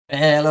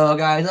Hello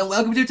guys and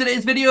welcome to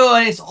today's video,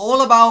 and it's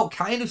all about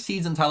kind of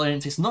season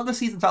talents. It's not the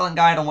season talent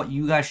guide on what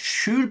you guys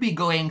should be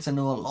going, because I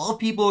know a lot of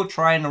people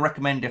trying to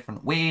recommend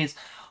different ways.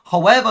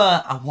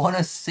 However, I want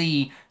to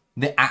see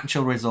the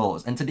actual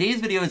results, and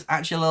today's video is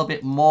actually a little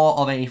bit more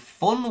of a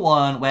fun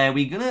one where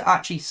we're going to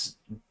actually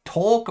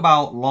talk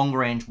about long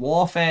range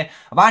warfare.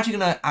 I'm actually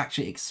going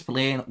to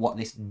explain what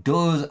this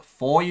does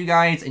for you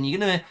guys, and you're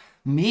going to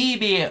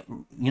maybe,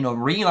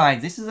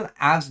 realize this isn't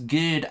as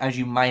good as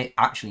you might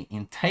actually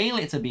entail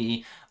it to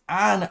be.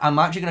 And I'm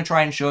actually going to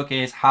try and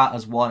showcase Heart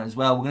as One as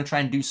well. We're going to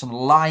try and do some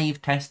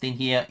live testing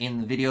here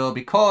in the video,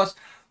 because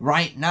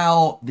right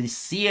now the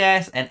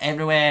CS and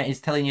everywhere is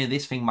telling you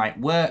this thing might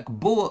work,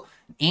 but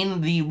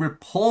in the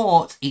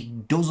report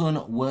it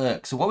doesn't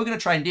work. So what we're going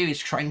to try and do is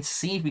try and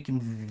see if we can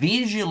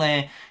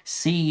visually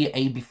see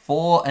a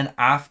before and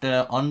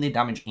after on the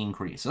damage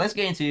increase. So let's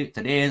get into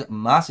today's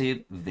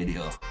massive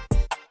video.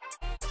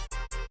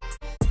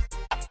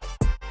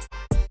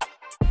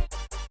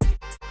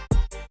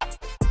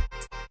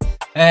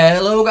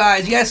 Hello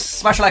guys, yes,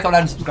 smash a like on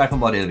and subscribe for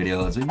more daily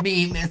videos with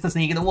me,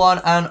 MrSneakyy, the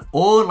one and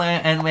only,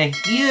 and we're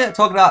here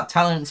talking about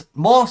talents,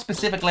 more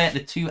specifically the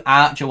two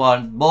archer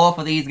ones. Both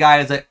of these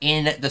guys are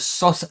in the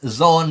sus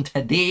zone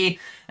today,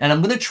 and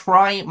I'm going to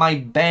try my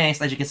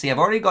best. As you can see, I've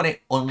already got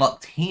it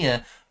unlocked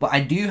here, but I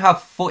do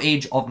have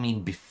footage of me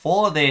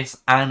before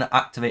this and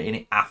activating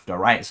it after,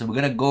 right? So we're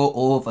going to go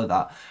over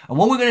that, and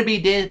what we're going to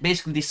be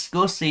basically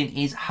discussing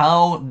is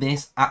how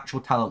this actual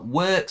talent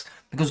works,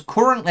 because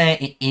currently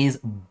it is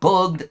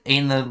bugged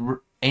in the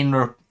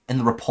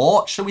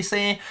report, shall we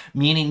say,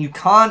 meaning you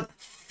can't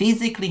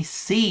physically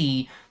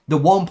see the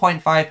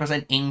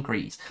 1.5%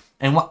 increase.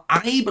 And what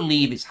I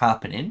believe is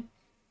happening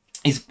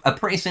is a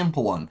pretty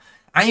simple one.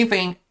 I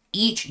think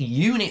each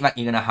unit that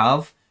you're going to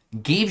have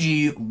gives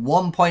you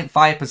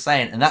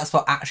 1.5%, and that's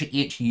for actually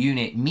each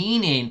unit,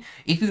 meaning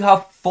if you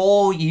have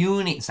 4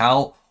 units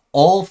out,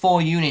 all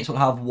 4 units will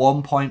have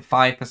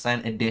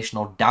 1.5%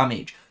 additional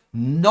damage.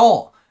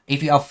 Not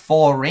if you have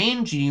 4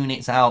 range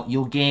units out,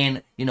 you'll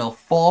gain,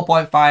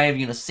 4.5,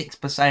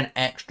 6%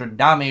 extra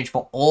damage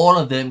for all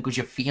of them, because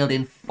you're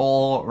fielding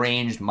 4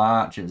 ranged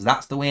marchers.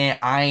 That's the way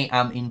I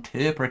am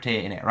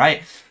interpreting it,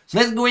 right? So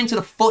let's go into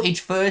the footage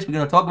first. We're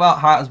going to talk about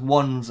Heart as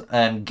One's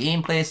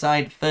gameplay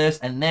side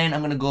first, and then I'm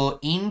going to go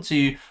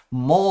into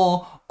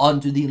more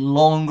onto the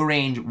long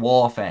range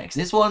warfare, because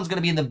this one's going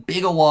to be the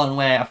bigger one,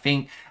 where I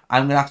think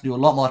I'm going to have to do a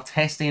lot more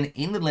testing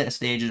in the later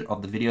stages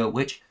of the video,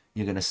 which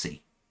you're going to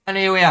see. And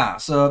here we are.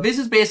 So this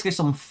is basically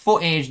some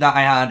footage that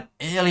I had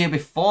earlier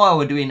before I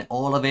was doing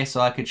all of this,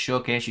 so I could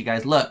showcase you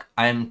guys, look,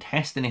 I'm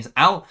testing this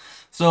out.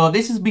 So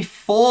this is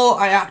before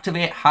I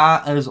activate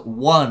Heart as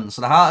One.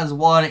 So the Heart as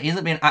One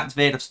isn't being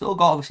activated. I've still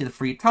got obviously the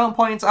 3 talent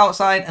points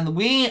outside, and the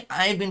way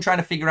I've been trying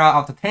to figure out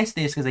how to test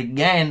this, because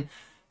again,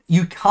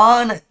 you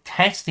can't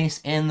test this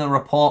in the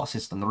report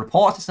system. The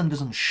report system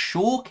doesn't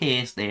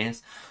showcase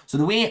this. So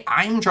the way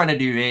I'm trying to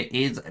do it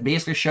is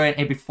basically showing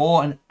a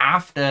before and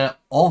after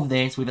of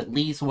this with at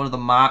least one of the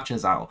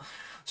marchers out.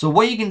 So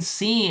what you can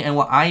see, and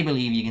what I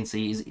believe you can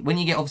see, is when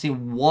you get obviously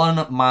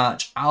 1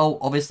 march out,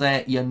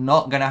 obviously you're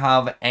not going to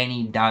have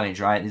any damage,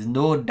 right? There's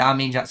no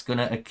damage that's going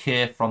to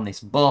occur from this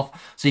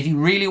buff. So if you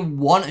really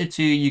wanted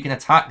to, you can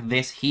attack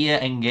this here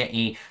and get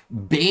a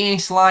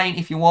baseline,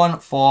 if you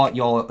want, for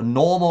your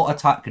normal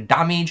attack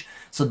damage.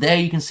 So there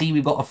you can see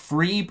we've got a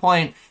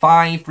 3.5,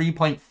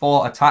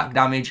 3.4 attack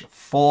damage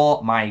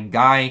for my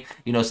guy.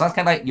 So that's kind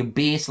of like your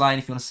baseline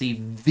if you want to see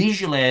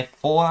visually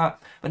for that.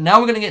 But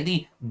now we're going to get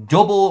the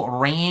double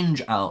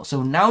range out.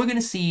 So now we're going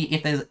to see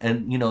if there's,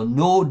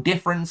 no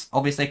difference,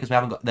 obviously, because we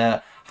haven't got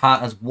the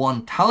Heart as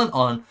One talent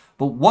on.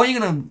 But what you're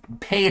going to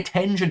pay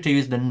attention to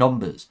is the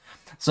numbers.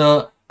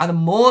 So at the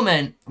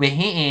moment, we're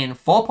hitting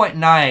 4.9,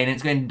 and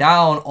it's going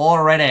down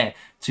already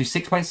to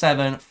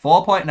 6.7,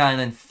 4.9,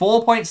 then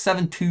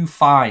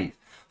 4.725.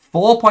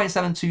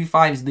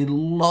 4.725 is the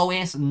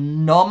lowest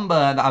number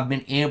that I've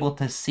been able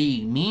to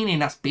see, meaning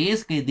that's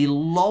basically the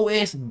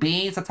lowest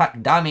base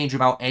attack damage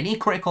without any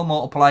critical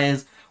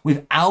multipliers,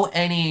 without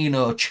any,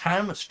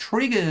 chance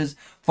triggers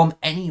from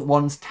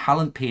anyone's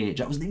talent page.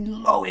 That was the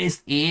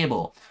lowest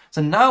able.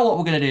 So now what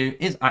we're going to do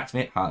is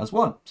activate Heart as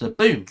One. So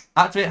boom,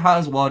 activate Heart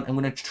as One. I'm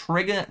going to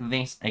trigger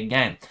this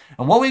again.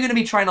 And what we're going to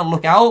be trying to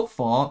look out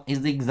for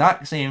is the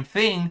exact same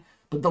thing,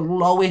 but the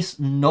lowest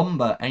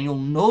number. And you'll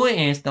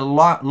notice the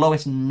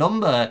lowest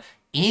number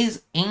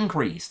is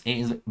increased.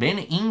 It has been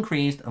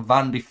increased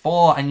than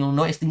before, and you'll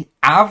notice the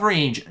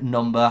average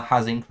number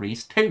has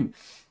increased too.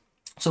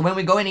 So when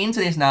we're going into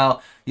this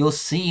now, you'll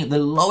see the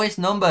lowest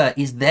number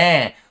is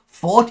there,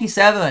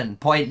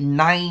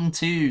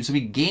 47.92. So we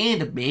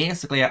gained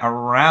basically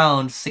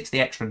around 60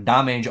 extra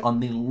damage on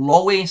the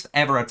lowest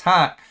ever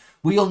attack,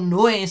 But you'll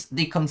notice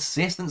the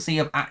consistency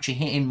of actually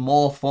hitting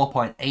more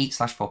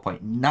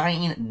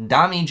 4.8/4.9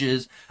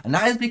 damages. And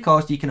that is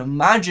because you can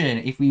imagine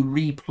if we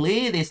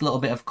replay this little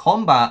bit of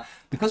combat,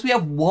 because we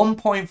have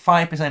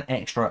 1.5%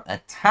 extra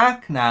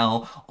attack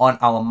now on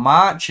our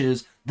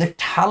marchers, the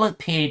talent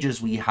pages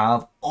we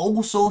have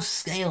also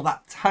scale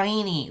that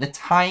the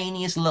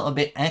tiniest little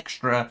bit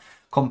extra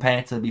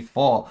compared to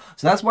before.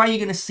 So that's why you're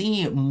going to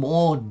see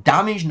more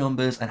damage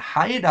numbers and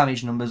higher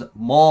damage numbers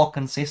more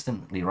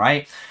consistently,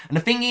 right? And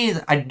the thing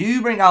is, I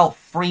do bring out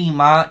 3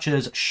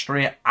 marchers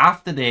straight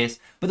after this,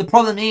 but the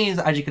problem is,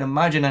 as you can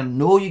imagine, I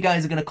know you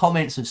guys are going to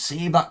comment, so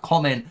save that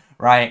comment,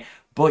 right?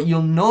 But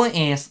you'll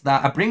notice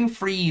that I bring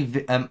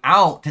 3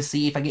 out to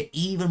see if I get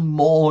even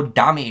more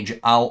damage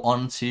out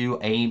onto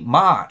a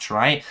march,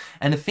 right?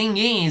 And the thing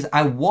is,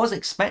 I was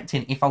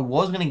expecting if I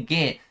was going to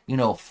get, you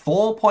know,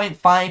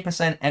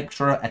 4.5%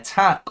 extra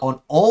attack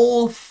on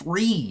all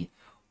 3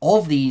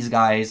 of these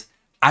guys,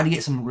 I'd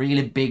get some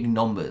really big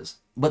numbers.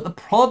 But the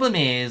problem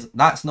is,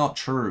 that's not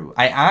true.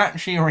 I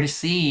actually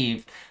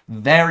received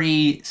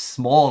very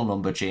small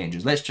number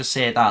changes. Let's just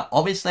say that.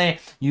 Obviously,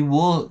 you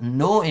will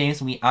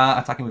notice we are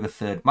attacking with a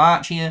 3rd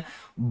march here,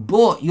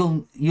 but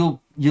you'll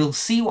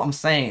see what I'm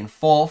saying.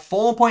 For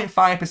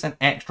 4.5%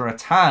 extra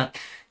attack,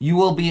 you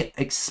will be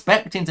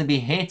expecting to be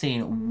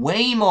hitting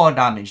way more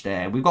damage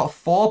there. We've got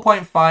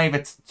 4.5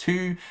 at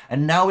 2,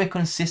 and now we're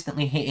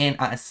consistently hitting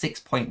at a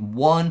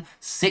 6.1,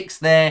 6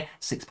 there,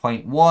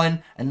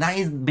 6.1, and that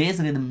is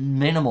basically the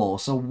minimal.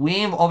 So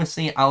with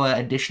obviously our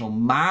additional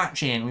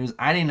marching, we was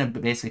adding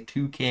basically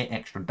 2k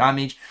extra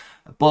damage,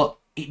 but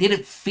it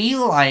didn't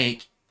feel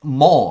like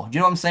more. Do you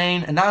know what I'm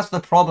saying? And that's the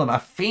problem. I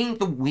think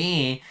the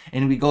way,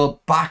 and we go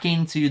back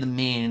into the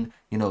main,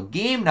 you know,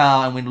 game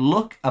now, and we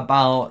look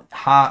about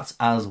hearts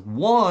as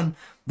one,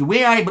 the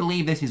way I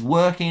believe this is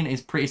working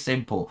is pretty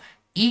simple.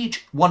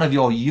 Each one of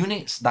your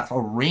units, that's a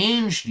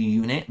ranged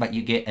unit that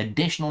you get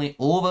additionally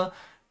over,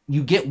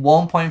 you get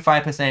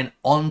 1.5%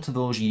 onto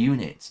those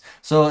units.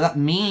 So that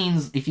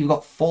means if you've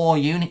got 4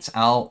 units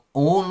out,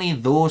 only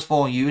those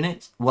 4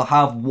 units will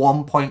have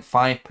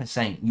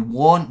 1.5%. You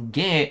won't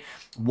get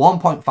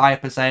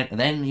 1.5% and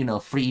then, you know,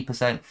 3%,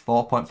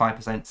 4.5%,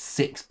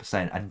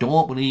 6%. I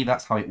don't believe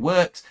that's how it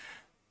works.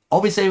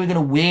 Obviously, we're going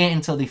to wait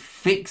until they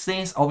fix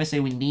this. Obviously,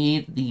 we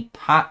need the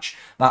patch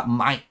that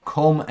might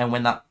come, and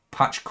when that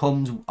patch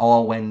comes,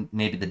 or when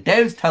maybe the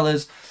devs tell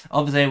us,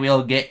 obviously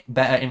we'll get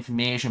better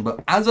information.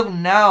 But as of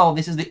now,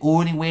 this is the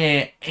only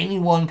way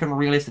anyone can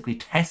realistically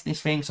test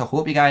this thing. So I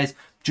hope you guys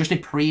just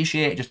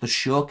appreciate just the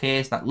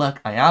showcase that, look,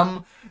 I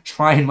am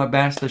trying my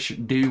best to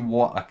do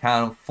what I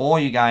can for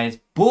you guys.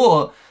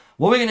 But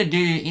what we're going to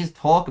do is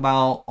talk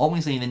about,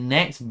 obviously, the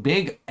next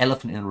big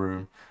elephant in the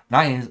room.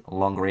 That is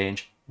long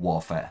range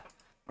warfare.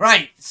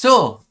 Right,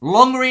 so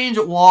long range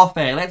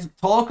warfare. Let's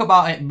talk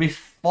about it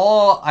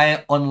before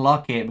I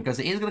unlock it, because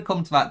it is going to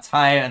come to that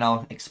time and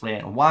I'll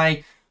explain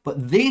why.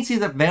 But this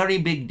is a very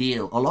big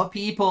deal. A lot of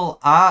people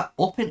are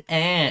up in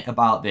air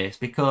about this,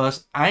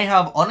 because I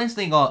have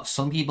honestly got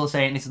some people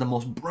saying this is the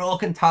most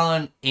broken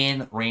talent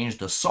in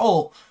ranged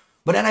assault.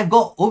 But then I've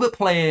got other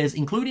players,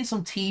 including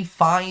some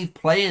T5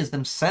 players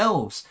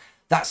themselves,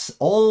 that's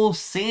all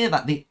say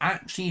that they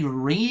actually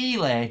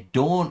really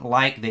don't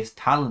like this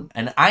talent.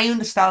 And I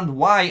understand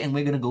why, and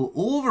we're going to go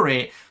over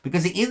it,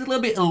 because it is a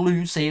little bit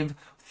elusive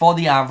for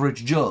the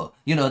average Joe.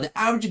 You know, the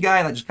average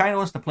guy that just kind of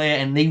wants to play it,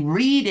 and they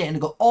read it and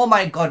they go, oh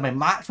my god, my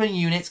marksman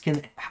units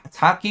can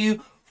attack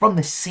you from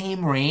the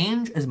same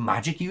range as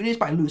magic units,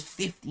 but I lose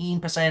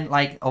 15%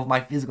 like of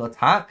my physical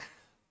attack.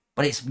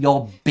 But it's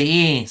your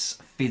base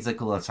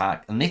physical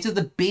attack. And this is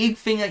the big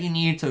thing that you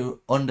need to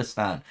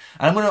understand.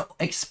 And I'm going to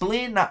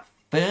explain that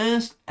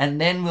first, and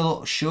then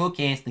we'll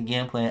showcase the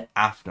gameplay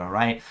after,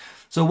 right?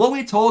 So what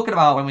we're talking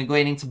about when we're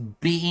going into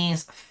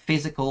base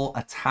physical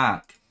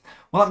attack,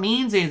 what that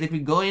means is if we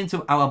go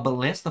into our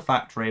ballista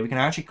factory, we can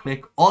actually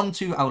click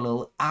onto our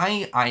little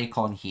eye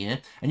icon here,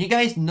 and you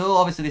guys know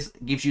obviously this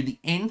gives you the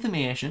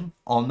information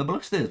on the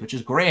ballistas, which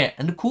is great.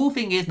 And the cool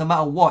thing is, no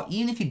matter what,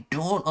 even if you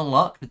don't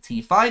unlock the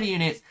T5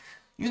 units,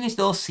 you can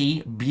still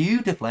see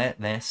beautifully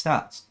their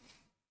stats.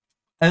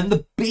 And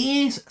the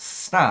base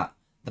stat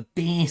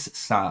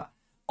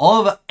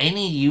of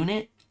any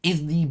unit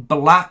is the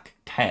black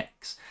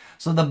text.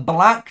 So the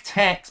black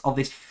text of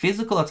this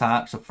physical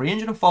attack, so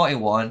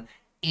 341,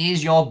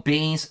 is your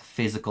base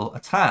physical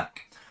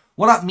attack.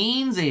 What that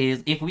means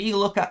is, if we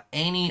look at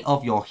any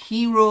of your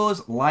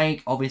heroes,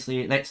 like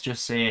obviously, let's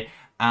just say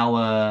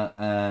our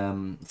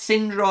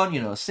Syndron,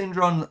 you know,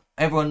 Syndron,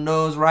 everyone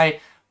knows,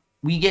 right?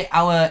 We get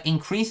our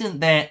increasing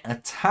their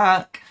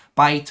attack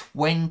by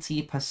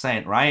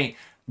 20%, right?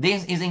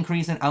 This is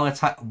increasing our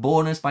attack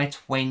bonus by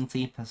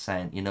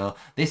 20%, you know.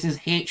 This is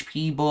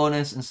HP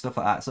bonus and stuff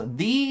like that. So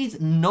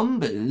these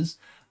numbers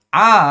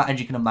are, as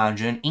you can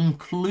imagine,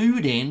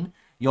 including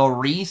your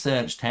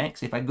research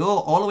text. If I go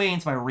all the way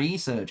into my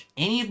research,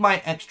 any of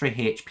my extra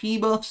HP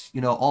buffs,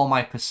 you know, all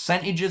my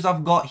percentages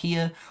I've got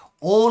here,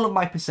 all of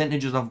my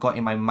percentages I've got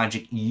in my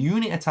magic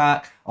unit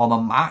attack, or my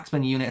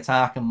marksman unit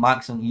attack and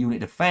marksman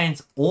unit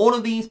defense, all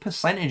of these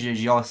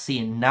percentages you're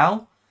seeing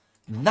now,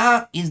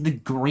 that is the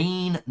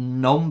green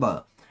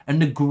number. And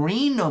the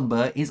green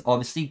number is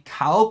obviously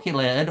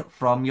calculated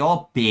from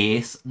your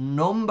base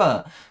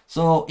number.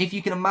 So if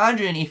you can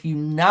imagine, if you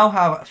now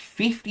have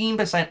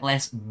 15%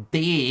 less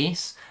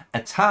base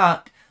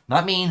attack,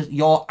 that means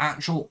your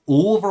actual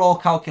overall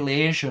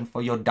calculation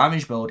for your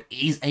damage build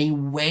is a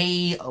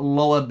way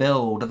lower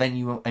build than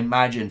you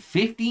imagine.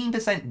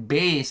 15%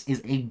 base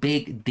is a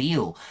big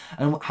deal.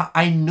 And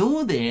I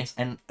know this,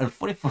 and a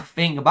funny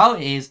thing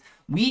about it is,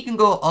 we can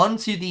go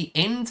onto the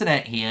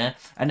internet here,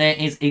 and there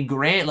is a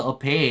great little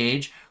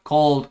page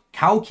called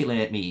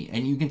Calculate Me,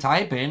 and you can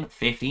type in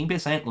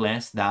 15%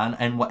 less than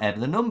and whatever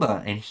the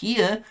number. And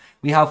here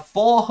we have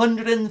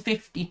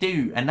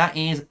 452, and that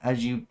is,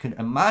 as you can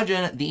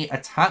imagine, the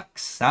attack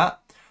stat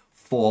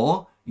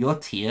for your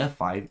tier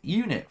 5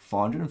 unit,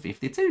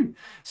 452.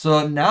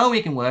 So now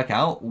we can work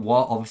out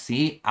what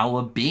obviously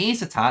our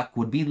base attack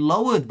would be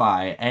lowered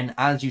by. And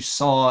as you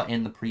saw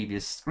in the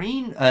previous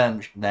screen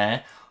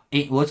there,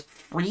 it was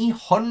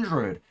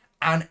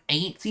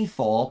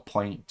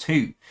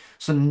 384.2.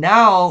 So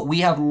now we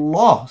have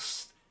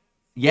lost,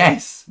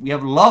 yes, we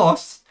have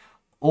lost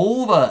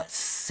over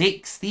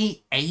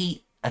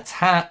 68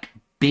 attack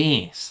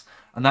base.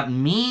 And that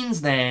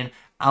means then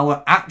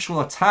our actual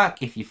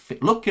attack, if you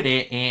look at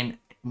it in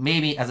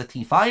maybe as a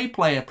T5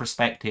 player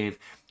perspective,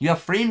 you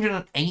have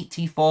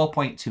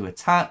 384.2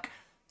 attack.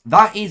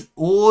 That is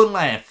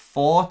only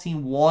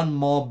 41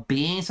 more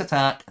base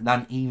attack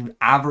than an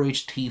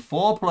average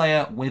T4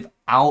 player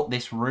without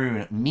this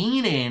rune.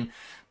 Meaning,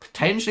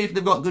 potentially if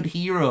they've got good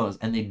heroes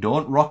and they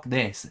don't rock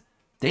this,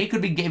 they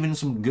could be given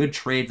some good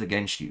trades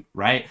against you,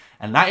 right?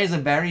 And that is a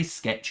very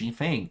sketchy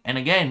thing. And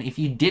again, if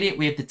you did it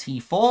with the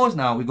T4s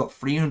now, we've got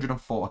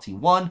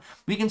 341.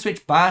 We can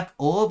switch back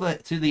over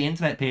to the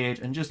internet page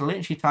and just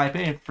literally type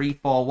in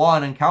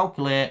 341 and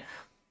calculate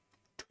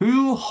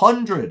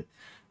 200.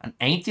 And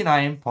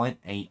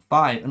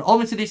 89.85. And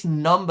obviously this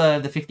number,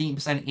 the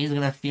 15%, is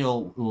going to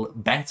feel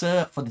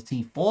better for the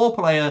T4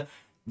 player,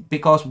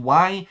 because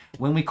why?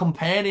 When we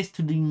compare this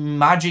to the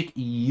magic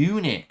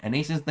unit, and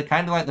this is the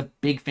kind of like the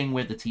big thing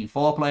with the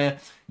T4 player,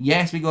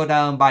 yes, we go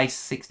down by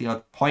 60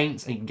 odd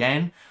points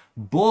again,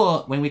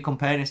 but when we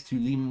compare this to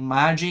the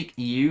magic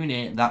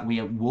unit that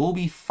we will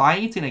be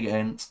fighting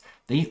against,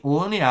 they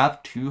only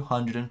have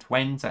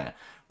 220.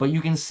 But you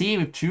can see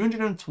with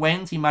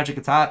 220 magic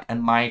attack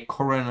and my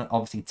current,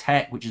 obviously,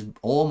 tech, which is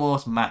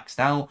almost maxed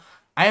out,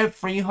 I have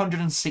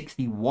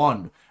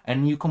 361.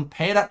 And you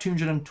compare that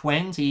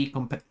 220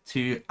 compared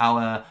to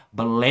our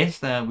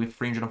ballista with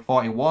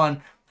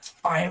 341, that's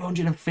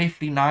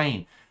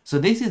 559. So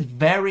this is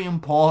very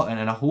important,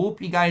 and I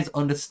hope you guys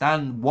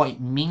understand what it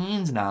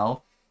means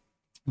now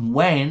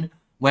when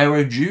we're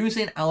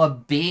reducing our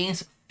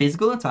base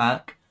physical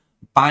attack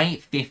by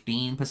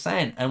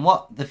 15%. And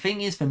what the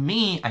thing is for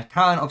me, I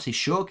can't obviously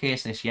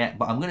showcase this yet,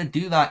 but I'm going to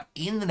do that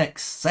in the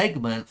next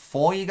segment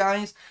for you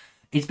guys.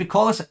 It's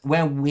because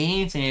we're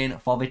waiting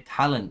for the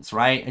talents,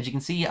 right? As you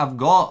can see, I've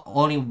got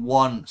only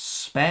one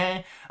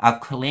spare. I've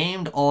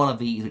claimed all of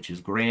these, which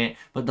is great,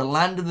 but the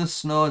Land of the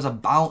Snow is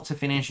about to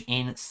finish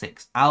in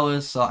 6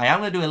 hours. So I am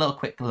going to do a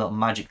quick little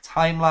magic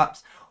time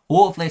lapse.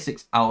 Hopefully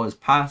 6 hours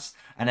pass,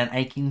 and then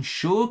I can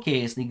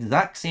showcase the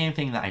exact same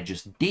thing that I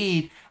just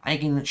did. I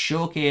can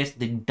showcase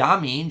the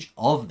damage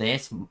of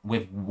this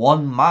with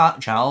one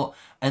march out,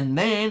 and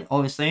then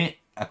obviously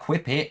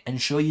equip it and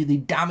show you the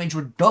damage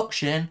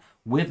reduction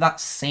with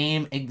that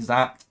same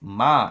exact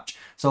march.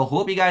 So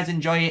hope you guys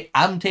enjoy it.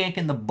 I'm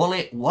taking the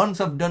bullet. Once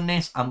I've done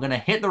this, I'm going to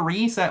hit the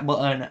reset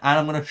button and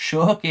I'm going to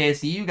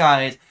showcase you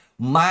guys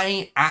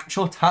my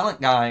actual talent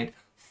guide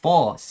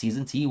for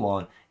Season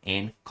T1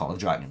 in Call of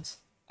Dragons.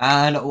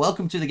 And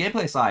welcome to the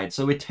gameplay side.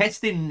 So we're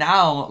testing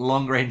now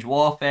long range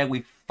warfare.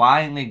 We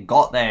finally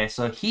got there.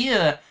 So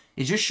here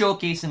is just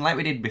showcasing, like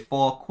we did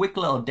before, quick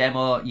little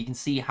demo. You can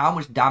see how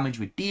much damage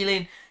we're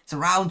dealing. It's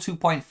around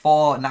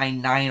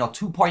 2.499 or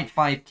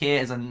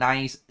 2.5k is a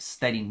nice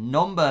steady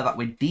number that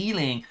we're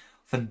dealing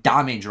for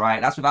damage,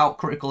 right? That's without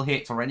critical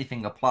hits or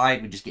anything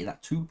applied. We just get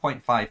that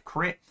 2.5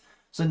 crit.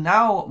 So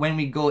now when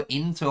we go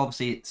into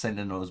obviously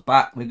sending those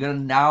back, we're going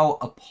to now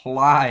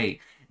apply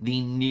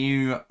the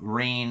new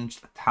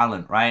ranged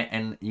talent, right?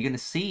 And you're going to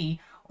see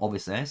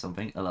obviously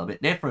something a little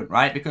bit different,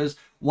 right? Because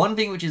one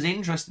thing which is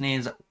interesting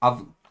is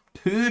I've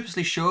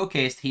purposely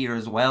showcased here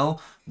as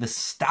well the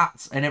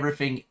stats and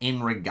everything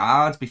in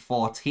regards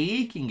before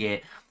taking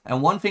it.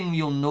 And one thing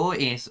you'll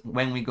notice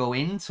when we go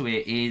into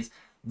it is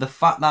the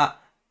fact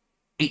that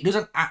it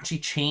doesn't actually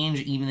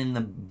change even in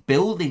the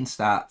building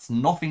stats.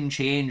 Nothing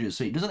changes,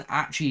 so it doesn't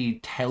actually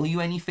tell you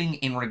anything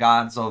in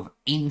regards of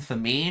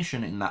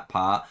information in that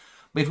part.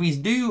 But if we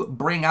do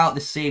bring out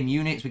the same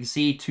units, we can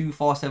see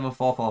 247,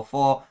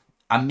 444.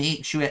 I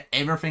make sure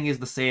everything is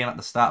the same at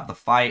the start of the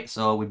fight.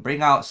 So we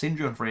bring out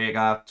Sindri and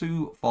Freyga,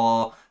 2,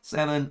 4,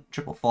 7,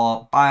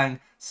 444, bang,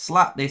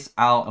 slap this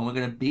out, and we're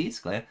going to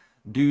basically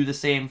do the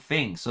same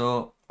thing.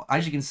 So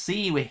as you can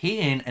see, we're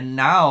hitting, and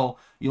now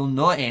you'll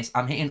notice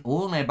I'm hitting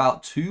only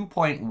about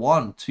 2.1,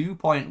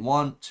 2.1,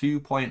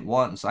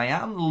 2.1. So I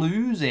am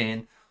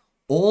losing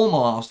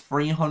almost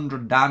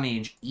 300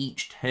 damage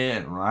each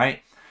turn,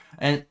 right?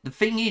 And the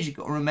thing is, you've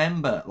got to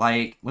remember,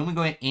 like, when we're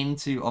going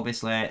into,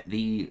 obviously,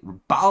 the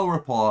battle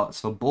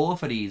reports for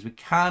both of these, we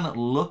can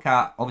look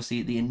at,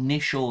 obviously, the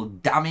initial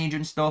damage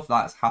and stuff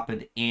that's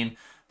happened in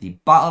the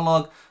battle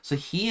log. So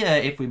here,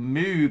 if we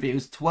move, it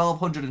was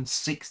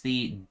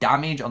 1260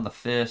 damage on the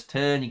first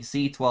turn. You can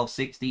see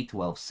 1260,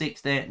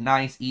 1260,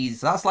 nice, easy.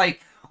 So that's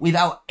like,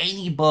 without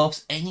any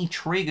buffs, any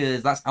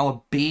triggers, that's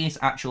our base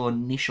actual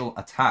initial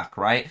attack,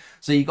 right?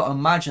 So you got to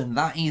imagine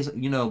that is,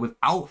 you know,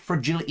 without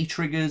fragility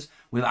triggers,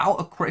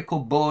 without a critical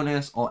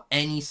bonus or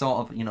any sort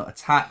of, you know,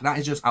 attack. That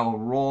is just our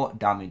raw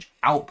damage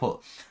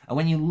output. And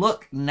when you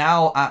look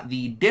now at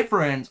the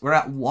difference, we're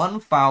at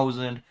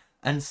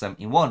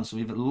 1071. So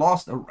we've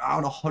lost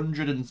around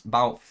 100 and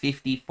about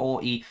 50,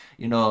 40,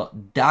 you know,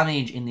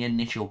 damage in the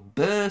initial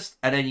burst.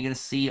 And then you're going to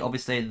see,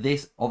 obviously,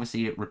 this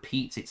obviously it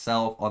repeats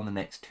itself on the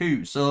next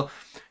two. So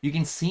you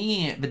can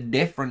see the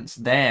difference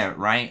there,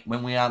 right?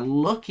 When we are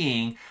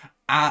looking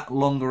at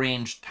longer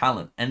range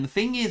talent. And the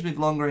thing is with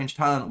longer range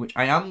talent, which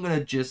I am going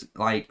to just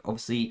like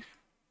obviously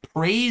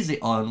praise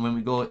it on when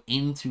we go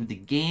into the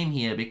game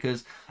here,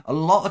 because a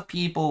lot of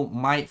people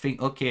might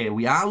think, okay,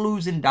 we are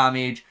losing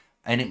damage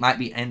and it might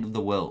be end of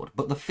the world.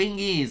 But the thing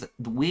is,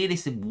 the way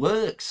this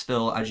works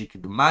still, as you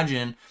could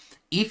imagine,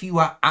 if you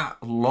are at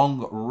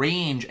long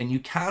range, and you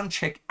can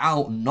check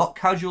out Not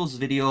Casual's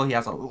video, he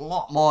has a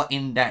lot more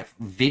in-depth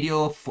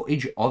video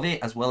footage of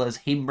it, as well as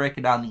him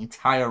breaking down the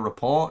entire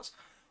reports.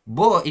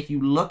 But if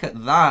you look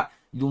at that,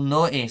 you'll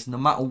notice no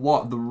matter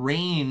what, the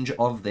range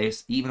of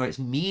this, even though it's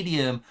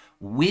medium,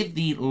 with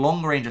the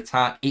long range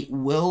attack, it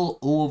will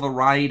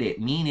override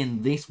it,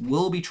 meaning this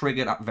will be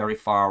triggered at very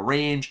far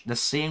range. The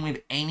same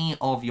with any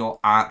of your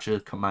archer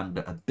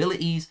commander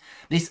abilities.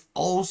 This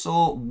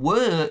also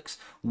works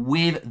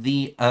with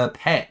the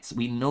pets.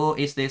 We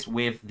noticed this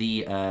with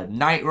the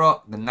Night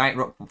Rock. The Night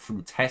Rock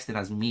through testing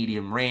as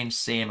medium range,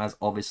 same as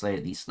obviously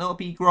the Snow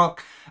Peak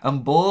Rock.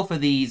 And both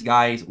of these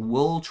guys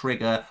will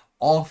trigger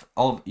off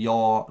of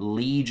your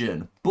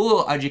Legion.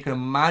 But as you can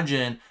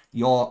imagine,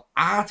 your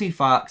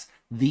artifacts,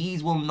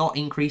 these will not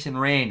increase in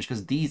range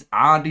because these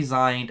are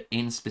designed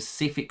in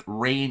specific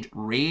range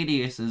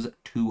radiuses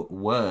to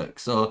work.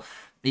 So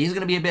this is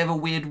going to be a bit of a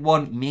weird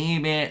one.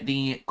 Maybe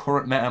the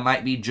current meta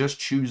might be just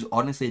choose,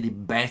 honestly, the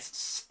best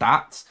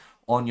stats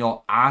on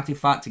your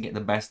artifact to get the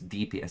best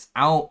DPS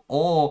out.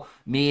 Or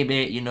maybe,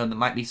 you know, there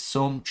might be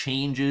some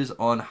changes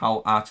on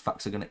how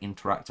artifacts are going to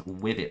interact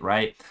with it,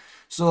 right?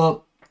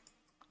 So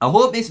I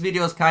hope this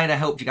video has kind of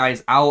helped you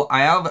guys out. I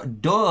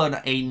have done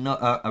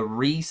a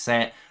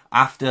reset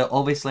after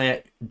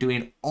obviously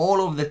doing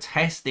all of the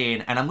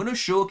testing, and I'm going to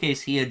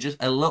showcase here just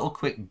a little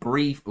quick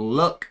brief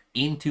look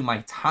into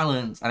my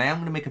talents, and I am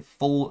going to make a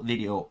full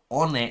video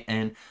on it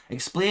and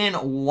explain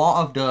what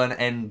I've done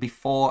and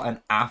before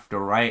and after,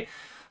 right?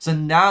 So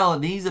now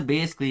these are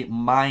basically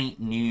my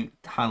new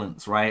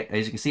talents, right?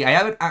 As you can see, I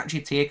haven't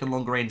actually taken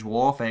longer range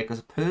warfare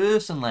because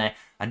personally,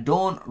 I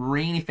don't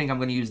really think I'm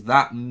going to use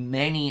that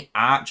many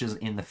archers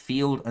in the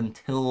field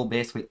until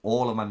basically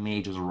all of my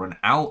mages run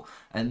out.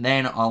 And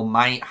then I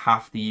might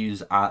have to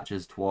use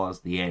archers towards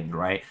the end,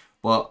 right?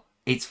 But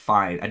it's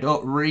fine. I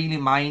don't really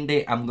mind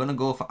it. I'm going to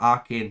go for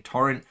Arcane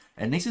Torrent.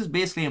 And this is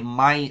basically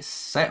my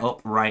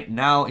setup right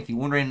now. If you're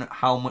wondering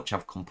how much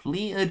I've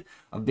completed,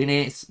 I've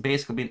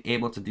basically been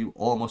able to do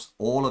almost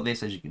all of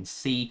this. As you can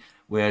see,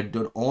 we've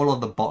done all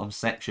of the bottom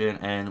section,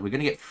 and we're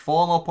going to get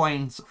 4 more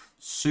points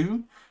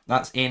soon.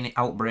 That's in the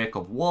Outbreak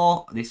of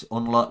War. This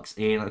unlocks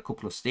in a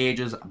couple of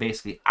stages,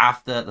 basically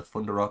after the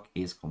Thunder Rock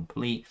is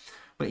complete.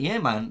 But yeah,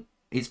 man,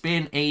 it's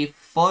been a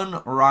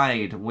fun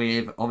ride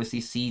with obviously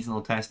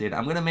seasonal testing.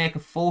 I'm going to make a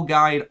full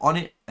guide on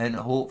it and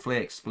hopefully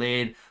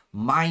explain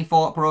my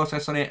thought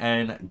process on it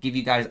and give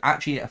you guys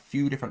actually a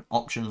few different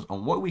options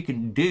on what we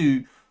can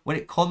do when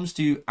it comes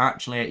to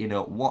actually, you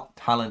know, what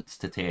talents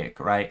to take,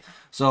 right?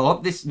 So I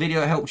hope this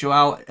video helps you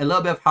out. A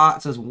little bit of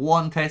Hearts as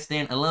 1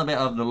 testing, a little bit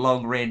of the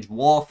long range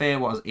warfare,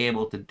 what I was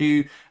able to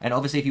do. And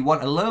obviously, if you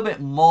want a little bit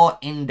more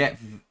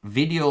in-depth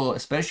video,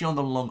 especially on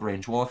the long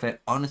range warfare,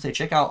 honestly,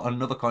 check out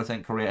another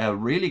content creator,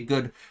 really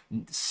good,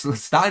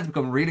 starting to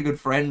become really good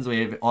friends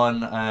with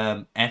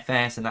on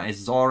FS, and that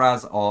is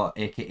Zoraz, or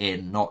aka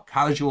Not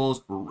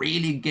Casuals.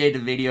 Really good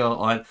video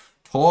on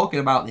talking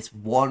about this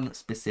one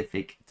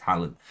specific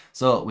talent.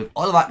 So with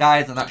all of that,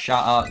 guys, and that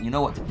shout out, you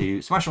know what to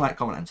do. Smash a like,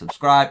 comment, and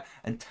subscribe,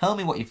 and tell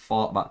me what you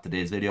thought about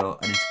today's video.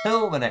 And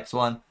until the next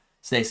one,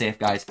 stay safe,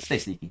 guys. Stay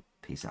sneaky.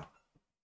 Peace out.